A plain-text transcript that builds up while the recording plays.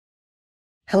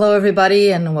Hello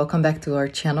everybody and welcome back to our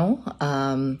channel.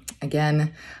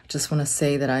 Again, just want to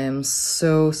say that I am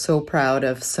so proud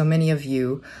of so many of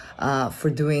you for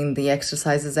doing the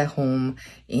exercises at home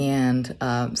and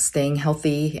staying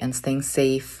healthy and staying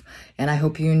safe. And I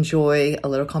hope you enjoy a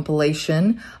little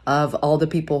compilation of all the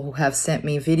people who have sent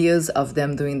me videos of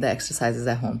them doing the exercises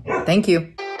at home. Thank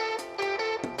you.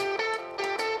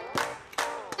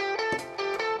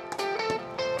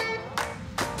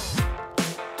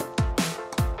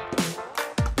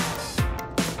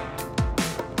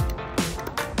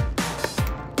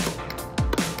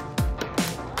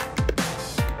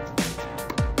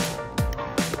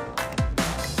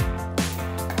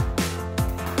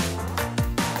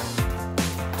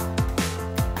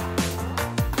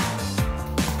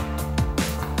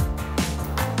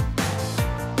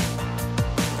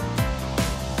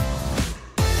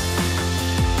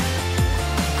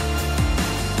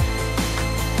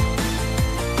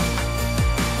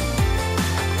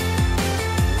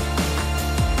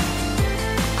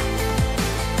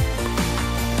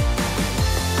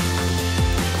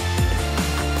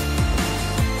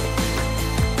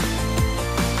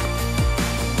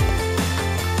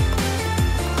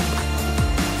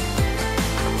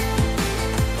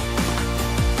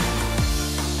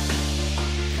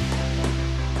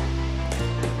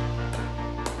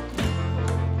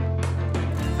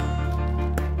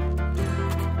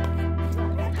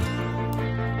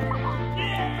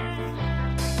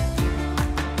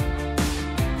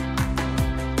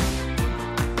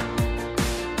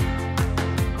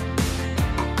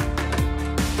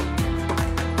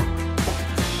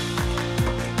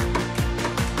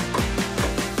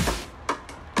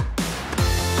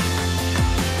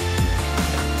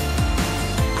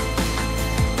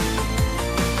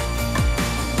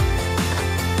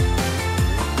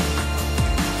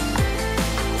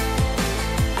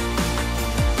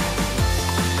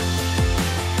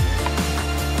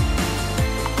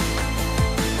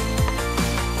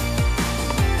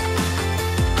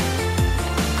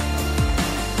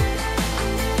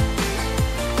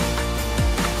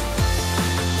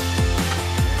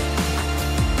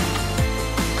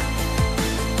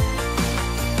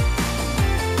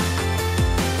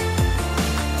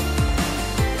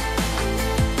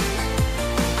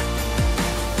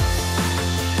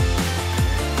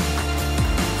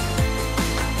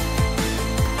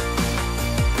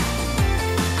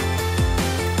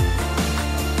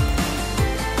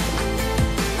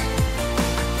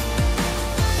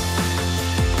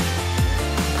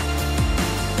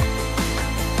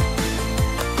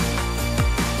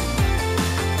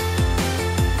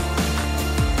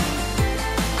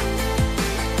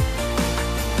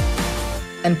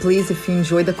 And please, if you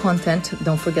enjoy the content,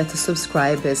 don't forget to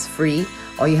subscribe. It's free.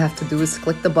 All you have to do is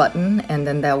click the button, and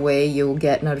then that way you'll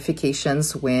get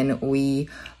notifications when we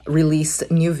release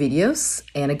new videos.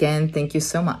 And again, thank you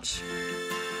so much.